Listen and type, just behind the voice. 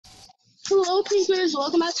Hello, Pinkers.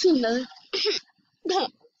 Welcome back to another.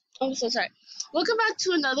 I'm so sorry. Welcome back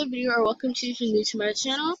to another video, or welcome to if you're new to my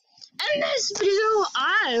channel. In this video,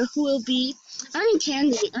 I will be earning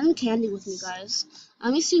candy. Earning candy with you guys.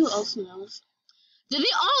 Let me see who else knows. Did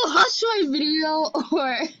they all watch my video,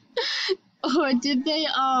 or did they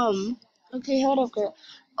Okay, hold up, girl.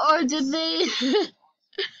 Or did they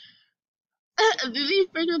did they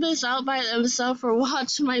figure this out by themselves or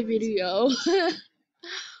watch my video?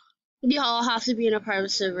 You all have to be in a private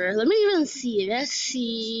server. Let me even see. Let's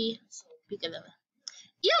see. Yep,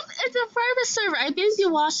 it's a private server. I think they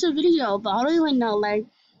watched the video, but I don't even know. Like,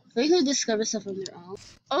 they could discover stuff on their own.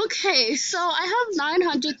 Okay, so I have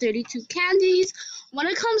 932 candies. When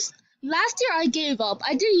it comes, last year I gave up.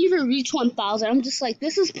 I didn't even reach 1,000. I'm just like,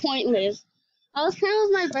 this is pointless. I was playing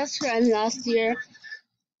with my best friend last year.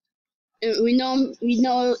 We know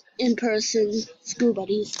in person, school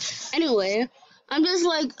buddies. Anyway, I'm just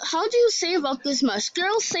like, how do you save up this much?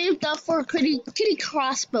 Girl saved up for a kitty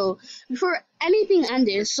crossbow before anything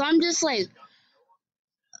ended. So I'm just like,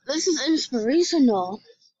 this is inspirational.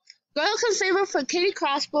 Girl can save up for kitty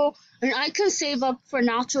crossbow, and I can save up for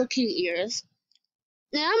natural kitty ears.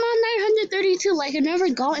 And I'm on 932. Like, I've never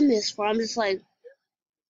gotten this far. I'm just like,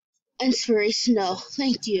 inspirational.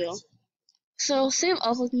 Thank you. So save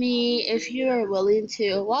up with me if you're willing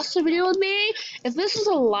to watch the video with me. If this is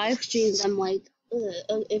a live stream, I'm like,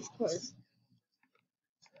 of course.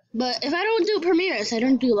 But if I don't do premieres, I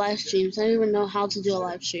don't do live streams. I don't even know how to do a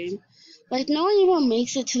live stream. Like, no one even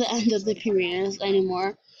makes it to the end of the premieres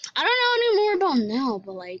anymore. I don't know anymore about now,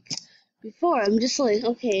 but like, before, I'm just like,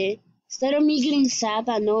 okay, instead of me getting sad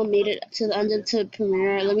that no one made it to the end of the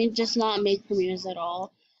premiere, let me just not make premieres at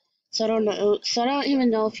all. So I don't know. So I don't even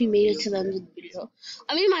know if you made it to the end of the video.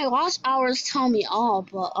 I mean, my watch hours tell me all,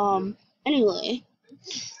 but anyway,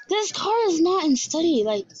 this car is not in study.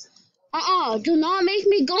 Like, do not make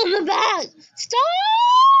me go in the back. Stop!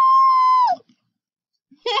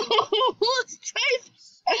 Who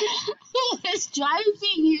is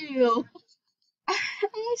driving you?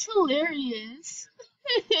 That's hilarious.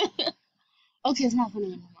 Okay, it's not funny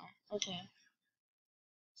anymore. Okay.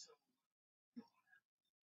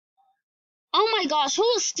 Oh my gosh, who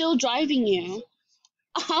is still driving you?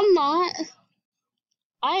 I'm not.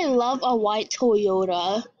 I love a white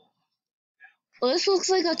Toyota. Well, this looks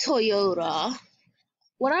like a Toyota.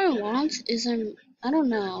 What I want is I don't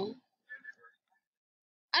know.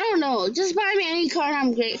 I don't know. Just buy me any car and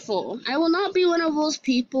I'm grateful. I will not be one of those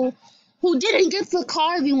people who didn't get the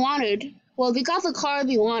car they wanted. Well, they got the car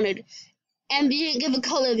they wanted and they didn't get the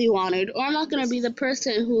color they wanted. Or I'm not gonna be the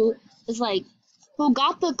person who is like, who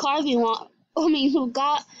got the car they want. Who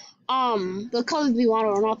got the color they wanted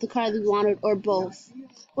or not the car they wanted or both.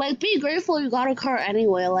 Like, be grateful you got a car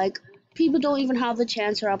anyway. Like, people don't even have the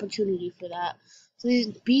chance or opportunity for that. So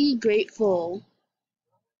be grateful.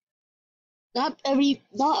 Not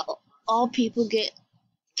all people get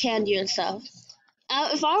candy and stuff.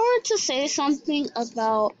 If I were to say something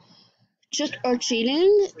about trick or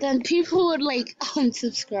treating, then people would like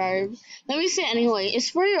unsubscribe. Let me say it anyway. It's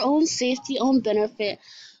for your own safety, own benefit.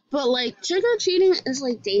 But like, trick or treating is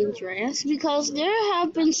like dangerous because there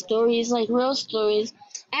have been stories, like real stories,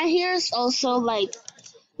 and here's also like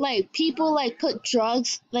people like put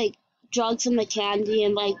drugs in the candy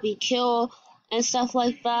and like they kill and stuff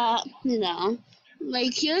like that.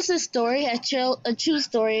 Like, here's a story, a true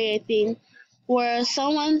story, I think, where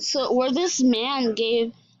where this man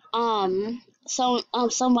gave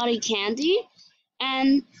somebody candy,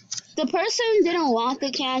 and the person didn't want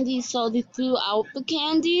the candy, so they threw out the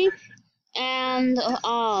candy, and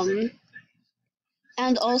and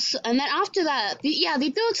then after that, they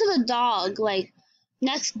threw it to the dog, like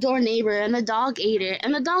next door neighbor, and the dog ate it,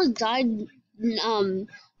 and the dog died the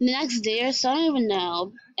next day or so, I don't even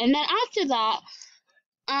know. And then after that,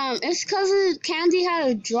 it's because the candy had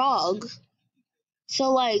a drug.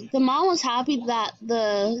 So like, the mom was happy that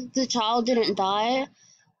the child didn't die.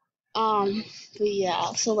 But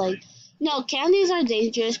yeah, so like, no, candies are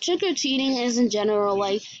dangerous. Trick or treating is in general,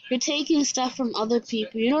 like, you're taking stuff from other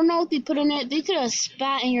people. You don't know what they put in it. They could have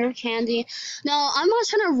spat in your candy. Now, I'm not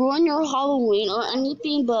trying to ruin your Halloween or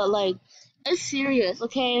anything, but like, it's serious,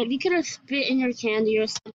 okay? They could have spit in your candy or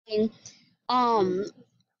something.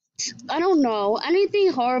 I don't know,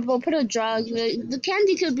 anything horrible. Put a drug. The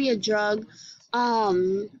candy could be a drug.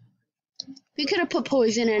 We could have put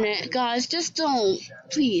poison in it, guys. Just don't,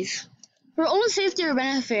 please. For own safety or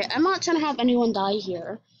benefit, I'm not trying to have anyone die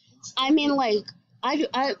here. I mean, like,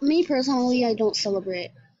 me personally, I don't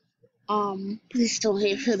celebrate. Please don't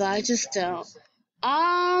hate for that. I just don't.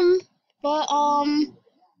 But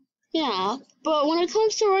Yeah, but when it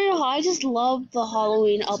comes to Royale High, I just love the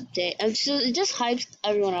Halloween update. It just hypes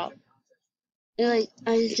everyone up. Like,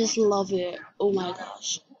 I just love it. Oh my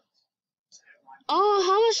gosh. Oh,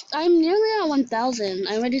 how much? I'm nearly at 1,000.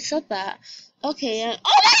 I already said that. Okay.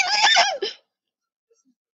 Oh my god!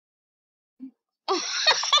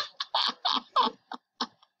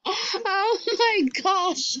 Oh my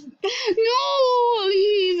gosh! No,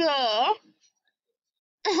 leave!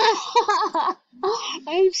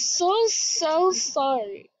 I'm so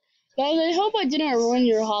sorry. Guys, I hope I didn't ruin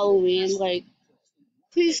your Halloween. Like,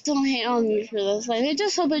 please don't hate on me for this. Like, I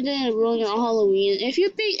just hope I didn't ruin your Halloween. If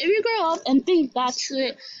you grow up and think back to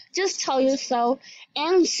it, just tell yourself,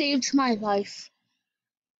 Aaron saved my life.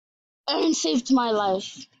 Aaron saved my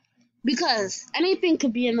life. Because anything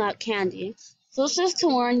could be in that candy. So it's just to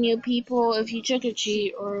warn you people, if you trick or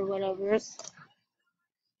treat or whatever.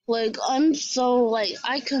 Like,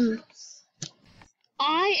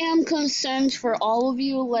 I am concerned for all of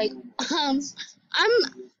you. Like, I'm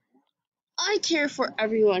I care for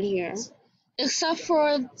everyone here, except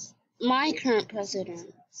for my current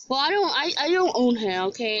president. Well, I don't own him.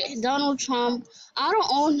 Okay, Donald Trump. I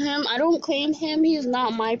don't own him. I don't claim him. He's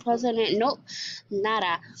not my president. Nope,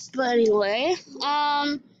 nada. But anyway,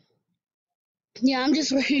 yeah, I'm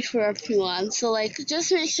just worried for everyone. So like,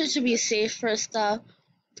 just make sure to be safe for stuff.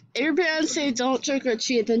 If your parents say don't trick or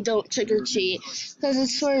treat, then don't trick or treat, because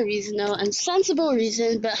it's for a reason, no, and sensible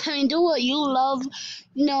reason. But I mean, do what you love.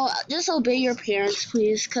 Just obey your parents,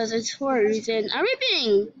 please, because it's for a reason.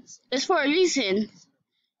 Everything is for a reason.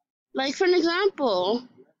 Like for an example,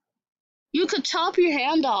 you could chop your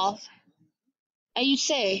hand off, and you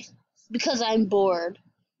say, "Because I'm bored."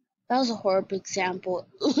 That was a horrible example.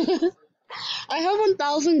 I have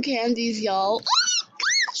 1,000 candies, y'all.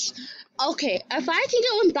 Okay, if I can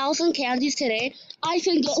get 1,000 candies today, I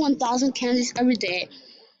can get 1,000 candies every day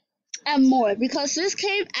and more because this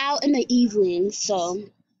came out in the evening. So,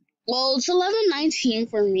 well, it's 11:19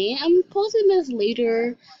 for me. I'm posting this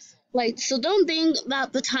later. Like, so don't think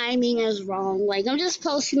that the timing is wrong. Like, I'm just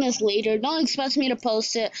posting this later. Don't expect me to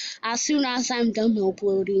post it as soon as I'm done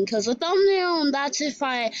uploading. Because a thumbnail, that's if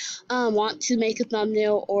I want to make a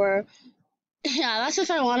thumbnail or, yeah, that's if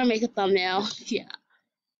I want to make a thumbnail. Yeah.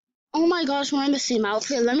 Oh my gosh, we're in the same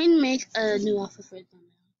outfit. Let me make a new outfit for them.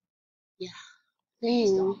 Yeah.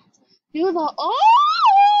 Dang. You the oh,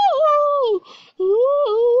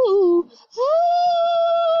 ooh,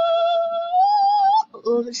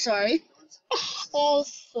 oh, I'm sorry. That was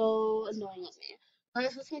so annoying of me.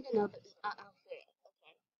 Alright, let's make another outfit.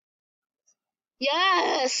 Okay.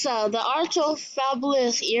 Yes, the Archo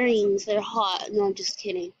Fabulous earrings. They're hot. No, I'm just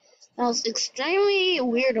kidding. That was extremely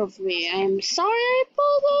weird of me. I'm sorry I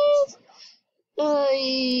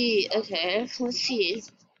apologize. Okay, let's see.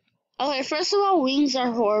 Okay, first of all, wings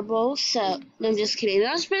are horrible, so, no, I'm just kidding.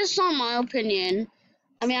 That's based on my opinion.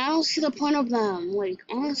 I mean, I don't see the point of them, like,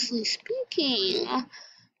 honestly speaking.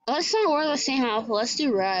 Let's not wear the same outfit, let's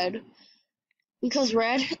do red. Because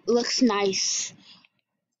red looks nice.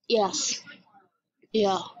 Yes.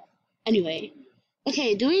 Yeah. Anyway.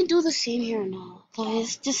 Okay, do we do the same here or no?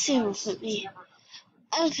 Guys, just say with me.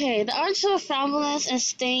 Okay, the arts of fabulous and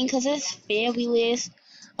staying because it's fabulous.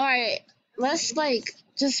 Alright, let's, like,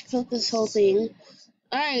 just put this whole thing.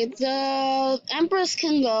 Alright, the Empress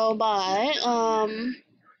can go, but,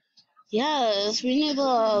 yes, we need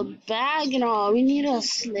a bag and all. We need a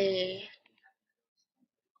sleigh.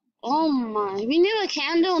 Oh my, we need a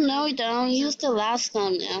candle? No, we don't. Use the last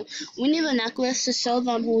one now. We need a necklace to show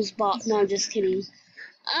them who's bought. No, I'm just kidding.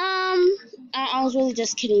 I was really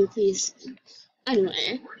just kidding, please.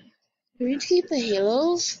 Anyway, can we keep the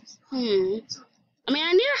halos? I mean,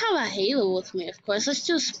 I need to have a halo with me, of course. Let's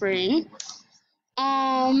do spring.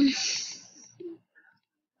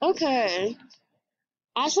 Okay.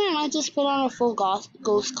 Actually, I might just put on a full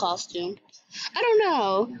ghost costume. I don't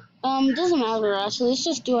know. Doesn't matter, actually. Let's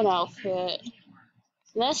just do an outfit.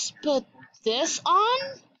 Let's put this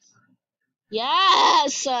on.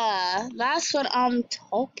 Yes! That's what I'm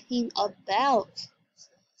talking about.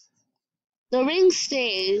 The ring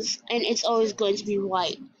stays, and it's always going to be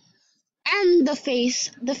white. And the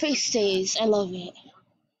face stays. I love it.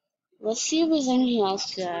 Let's see if there's anything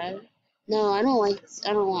else to add. No, I don't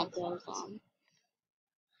want those on.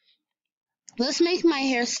 Let's make my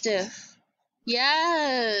hair stiff.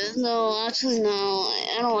 Yes. No, actually, no.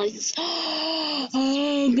 I don't like this.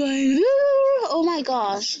 Oh my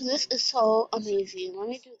gosh. This is so amazing. Let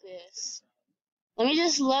me do this. Let me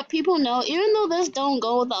just let people know, even though this don't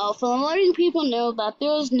go with the outfit, I'm letting people know that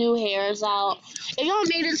there's new hairs out. If y'all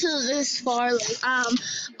made it to this far, like,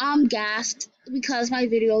 I'm gassed because my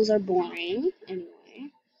videos are boring.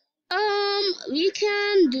 Anyway. We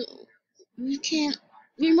can do. We can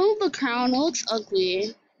remove the crown. It looks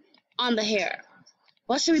ugly on the hair.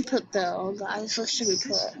 What should we put though, guys? What should we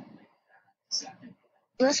put?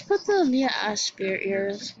 Let's put the Leah Ashbear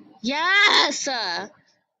ears. Yes! And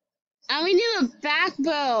we need a back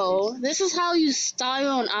bow. This is how you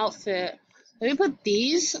style an outfit. Let me put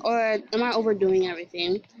these, or am I overdoing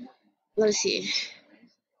everything? Let's see.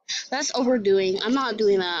 That's overdoing. I'm not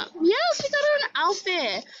doing that. Yes, we got an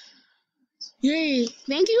outfit. Yay.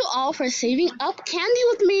 Thank you all for saving up candy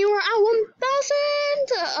with me. We're at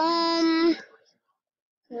 1,000.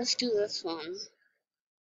 Let's do this one.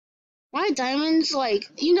 My diamonds, like,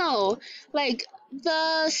 like,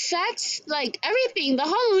 the sets, like, everything, the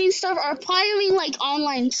Halloween stuff are piling like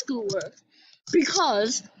online schoolwork.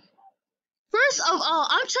 Because, first of all,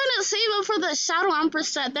 I'm trying to save up for the Shadow Empress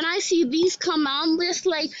set, then I see these come out, I'm just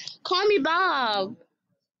like, call me Bob.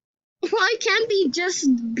 Why can't they just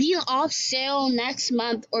be off sale next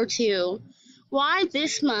month or two? Why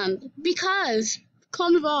this month? Because, call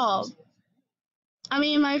me Bob. I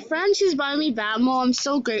mean, my friend, she's buying me Batmo. I'm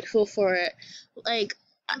so grateful for it. Like,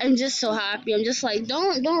 I'm just so happy. I'm just like,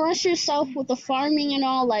 don't rush yourself with the farming and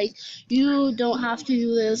all. Like, you don't have to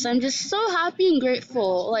do this. I'm just so happy and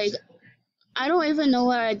grateful. Like, I don't even know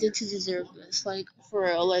what I did to deserve this. Like, for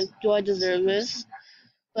real. Like, do I deserve this?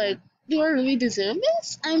 Like, do I really deserve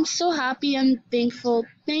this? I'm so happy and thankful.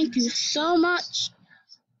 Thank you so much.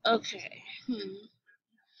 Okay.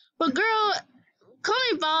 But girl,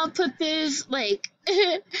 Connie Bob put this, like,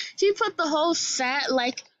 she put the whole set,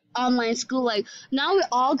 like, online school, like, now we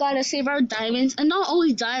all gotta save our diamonds, and not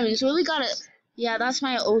only diamonds, we really gotta, yeah, that's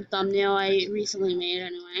my old thumbnail I recently made,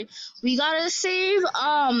 anyway. We gotta save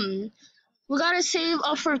up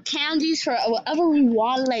for candies for whatever we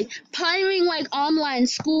want, like, piling, like, online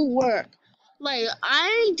school work. Like,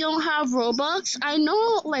 I don't have Robux. I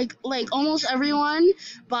know, like almost everyone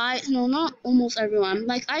no, not almost everyone.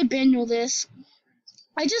 Like, I been know this.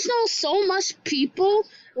 I just know so much people,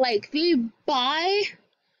 like, they buy,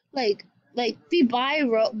 diamonds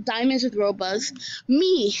with Robux.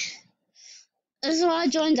 Me. That's why I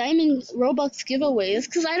joined Diamond Robux giveaways,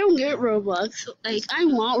 because I don't get Robux. Like, I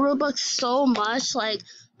want Robux so much, like,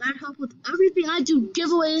 that help with everything I do,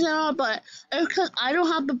 giveaways and all, but because I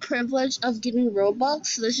don't have the privilege of getting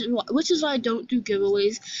Robux, which is why I don't do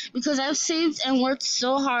giveaways, because I've saved and worked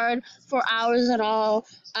so hard for hours and all,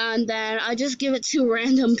 and then I just give it to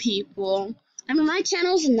random people. I mean, my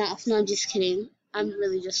channel's enough. No, I'm just kidding. I'm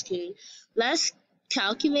really just kidding. Let's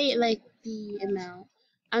calculate, like, the amount.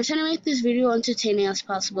 I'm trying to make this video entertaining as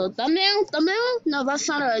possible. Thumbnail? No, that's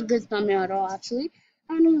not a good thumbnail at all, actually.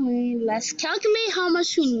 Anyway, let's calculate how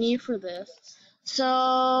much we need for this.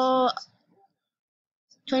 So,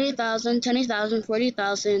 20,000, 20,000,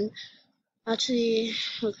 40,000. Actually,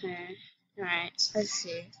 okay. Alright, let's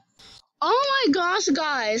see. Oh my gosh,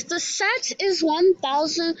 guys, the set is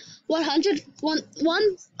 1,100,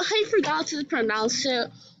 I forgot to pronounce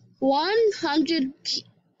it. 100,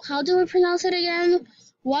 how do I pronounce it again?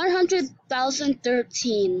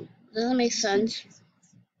 100,013. Doesn't make sense.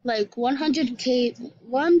 Like 100k,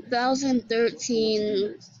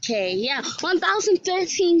 1,013k. Yeah,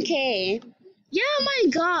 1,013k. Yeah, my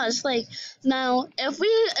gosh. Like, now if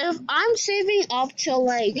I'm saving up till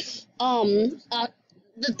like the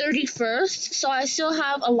 31st, so I still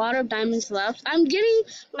have a lot of diamonds left. I'm getting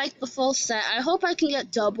like the full set. I hope I can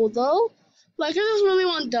get double though. Like, I just really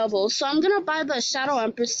want double, so I'm gonna buy the Shadow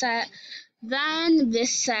Empress set. Then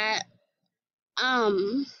this set,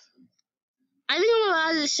 I think I'm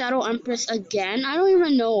gonna buy the Shadow Empress again. I don't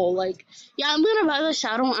even know, like, yeah, I'm gonna buy the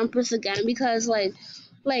Shadow Empress again because, like,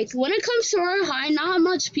 when it comes to Royale High, not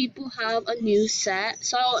much people have a new set.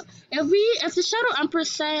 So, if the Shadow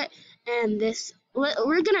Empress set and this,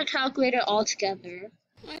 we're gonna calculate it all together.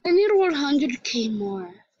 I need 100k more.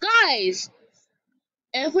 Guys,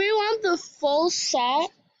 if we want the full set,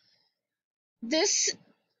 this,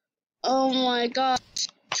 oh my god.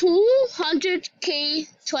 200k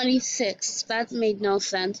 26. That made no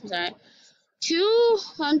sense. I'm sorry.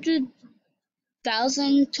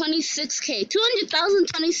 200,000 26k. 200,000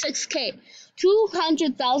 26k.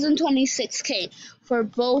 200,000 26k for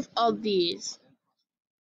both of these.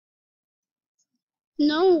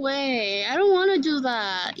 No way. I don't want to do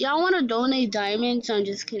that. Y'all want to donate diamonds? I'm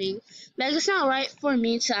just kidding. Like, it's not right for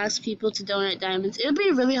me to ask people to donate diamonds. It would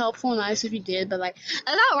be really helpful and nice if you did, but, like, it's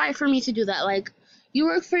not right for me to do that. Like, you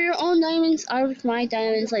work for your own diamonds, I work for my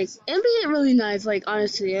diamonds. Like, it'd be really nice. Like,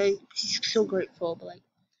 honestly, I'm so grateful. But, like,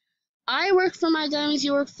 I work for my diamonds,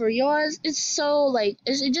 you work for yours. It's so, like,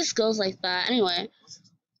 it just goes like that. Anyway.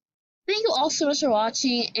 Thank you all so much for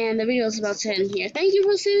watching, and the video is about to end here. Thank you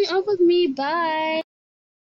for sitting up with me. Bye!